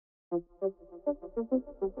In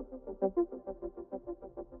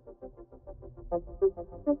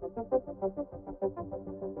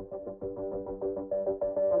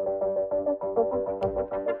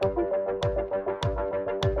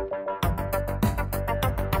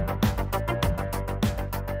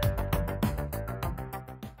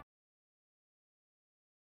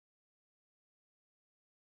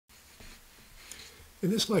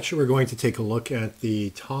this lecture, we're going to take a look at the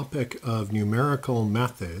topic of numerical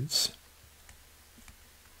methods.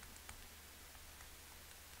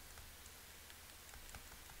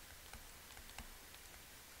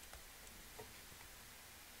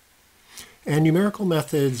 And numerical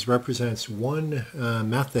methods represents one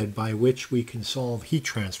method by which we can solve heat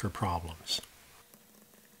transfer problems.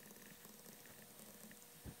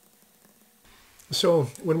 So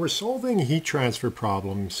when we're solving heat transfer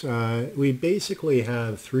problems, we basically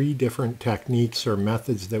have three different techniques or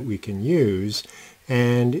methods that we can use.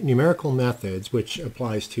 And numerical methods, which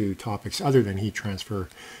applies to topics other than heat transfer,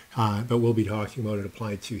 but we'll be talking about it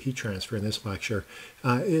applied to heat transfer in this lecture.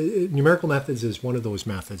 Numerical methods is one of those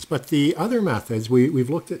methods. But the other methods, we've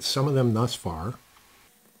looked at some of them thus far.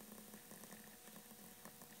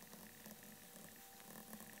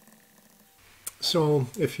 So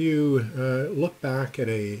if you look back at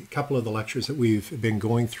a couple of the lectures that we've been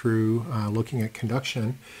going through looking at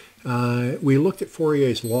conduction, we looked at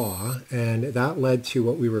Fourier's law, and that led to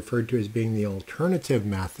what we referred to as being the alternative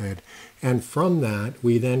method. And from that,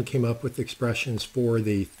 we then came up with expressions for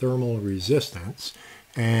the thermal resistance.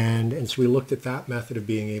 And so we looked at that method of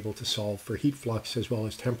being able to solve for heat flux as well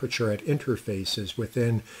as temperature at interfaces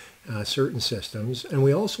within certain systems. And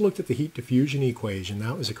we also looked at the heat diffusion equation.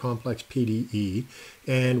 That was a complex PDE.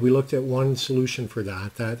 And we looked at one solution for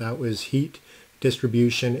that. That was heat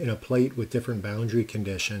distribution in a plate with different boundary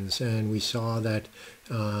conditions. And we saw that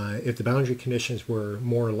if the boundary conditions were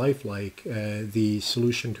more lifelike, the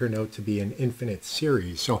solution turned out to be an infinite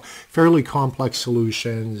series. So fairly complex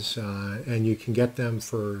solutions, and you can get them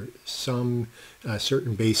for some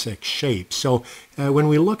certain basic shapes. So when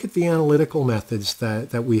we look at the analytical methods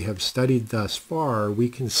that we have studied thus far, we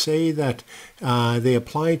can say that they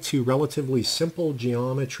apply to relatively simple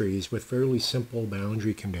geometries with fairly simple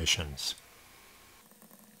boundary conditions.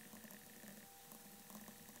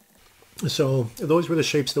 So those were the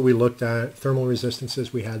shapes that we looked at. Thermal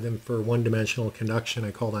resistances, we had them for one-dimensional conduction.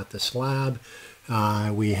 I call that the slab.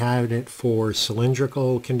 We had it for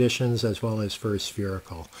cylindrical conditions as well as for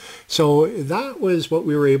spherical. So that was what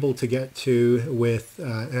we were able to get to with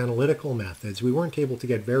analytical methods. We weren't able to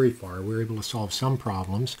get very far. We were able to solve some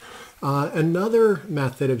problems. Another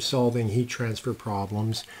method of solving heat transfer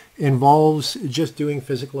problems involves just doing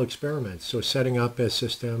physical experiments. So setting up a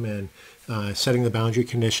system and setting the boundary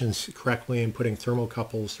conditions correctly and putting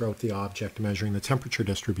thermocouples throughout the object, measuring the temperature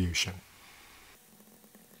distribution.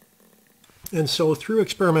 And so through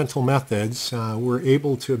experimental methods, we're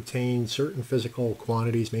able to obtain certain physical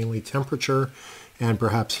quantities, mainly temperature and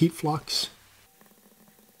perhaps heat flux.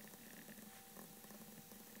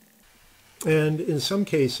 And in some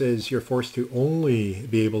cases, you're forced to only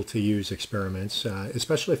be able to use experiments,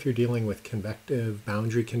 especially if you're dealing with convective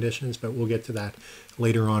boundary conditions, but we'll get to that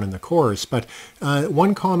later on in the course. But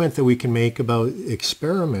one comment that we can make about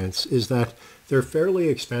experiments is that they're fairly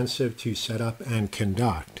expensive to set up and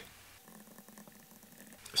conduct.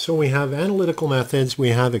 So we have analytical methods,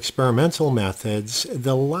 we have experimental methods.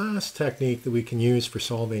 The last technique that we can use for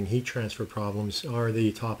solving heat transfer problems are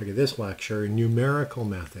the topic of this lecture, numerical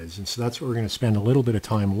methods. And so that's what we're going to spend a little bit of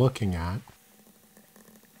time looking at.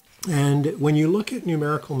 And when you look at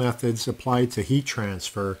numerical methods applied to heat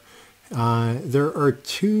transfer, there are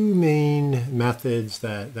two main methods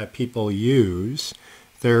that people use.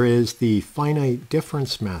 There is the finite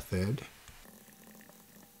difference method,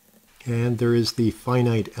 and there is the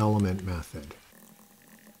finite element method.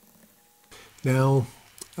 Now,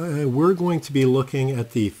 we're going to be looking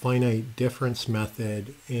at the finite difference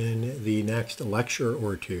method in the next lecture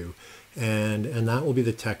or two, and that will be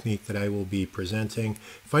the technique that I will be presenting.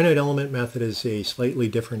 Finite element method is a slightly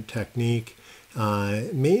different technique,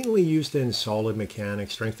 mainly used in solid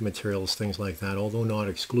mechanics, strength of materials, things like that, although not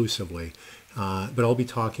exclusively. But I'll be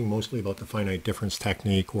talking mostly about the finite difference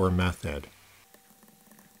technique or method.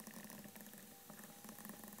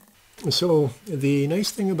 So the nice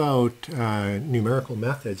thing about numerical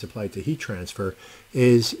methods applied to heat transfer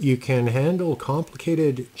is you can handle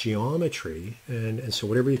complicated geometry, and so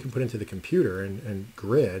whatever you can put into the computer and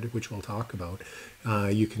grid, which we'll talk about,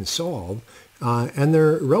 you can solve. And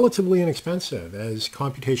they're relatively inexpensive. As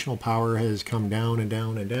computational power has come down and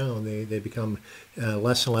down and down, they become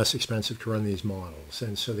less and less expensive to run these models.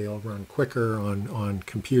 And so they all run quicker on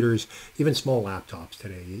computers, even small laptops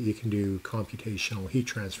today. You can do computational heat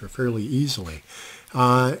transfer fairly easily.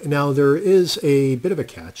 Now there is a bit of a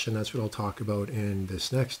catch, and that's what I'll talk about in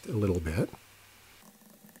this next little bit.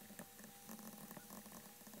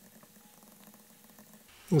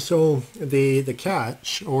 And so the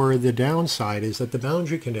catch or the downside is that the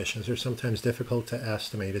boundary conditions are sometimes difficult to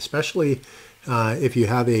estimate, especially if you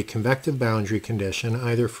have a convective boundary condition,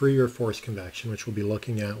 either free or forced convection, which we'll be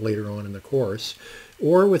looking at later on in the course,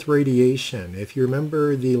 or with radiation. If you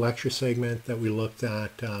remember the lecture segment that we looked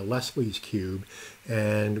at Leslie's cube,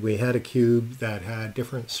 and we had a cube that had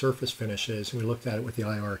different surface finishes, and we looked at it with the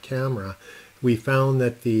IR camera, we found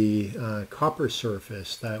that the copper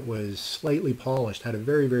surface that was slightly polished had a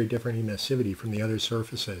very, very different emissivity from the other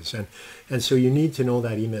surfaces. And so you need to know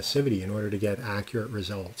that emissivity in order to get accurate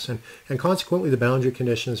results. And consequently, the boundary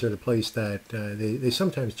conditions are the place that they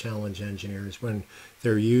sometimes challenge engineers when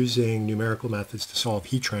they're using numerical methods to solve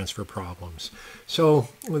heat transfer problems. So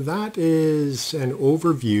that is an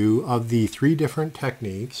overview of the three different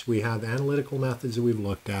techniques. We have analytical methods that we've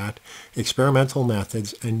looked at, experimental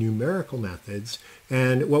methods, and numerical methods.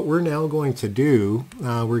 And what we're now going to do,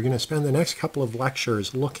 we're going to spend the next couple of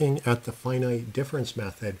lectures looking at the finite difference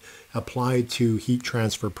method applied to heat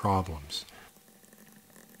transfer problems.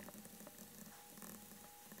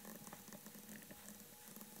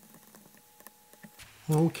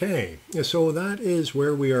 Okay, so that is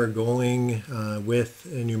where we are going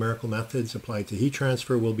with numerical methods applied to heat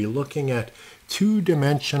transfer. We'll be looking at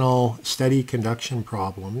two-dimensional steady conduction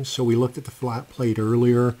problems. So we looked at the flat plate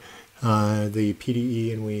earlier, the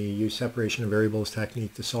PDE, and we use separation of variables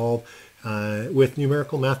technique to solve. With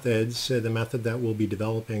numerical methods, the method that we'll be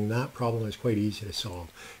developing, that problem is quite easy to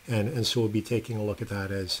solve. And so we'll be taking a look at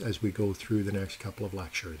that as we go through the next couple of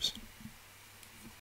lectures.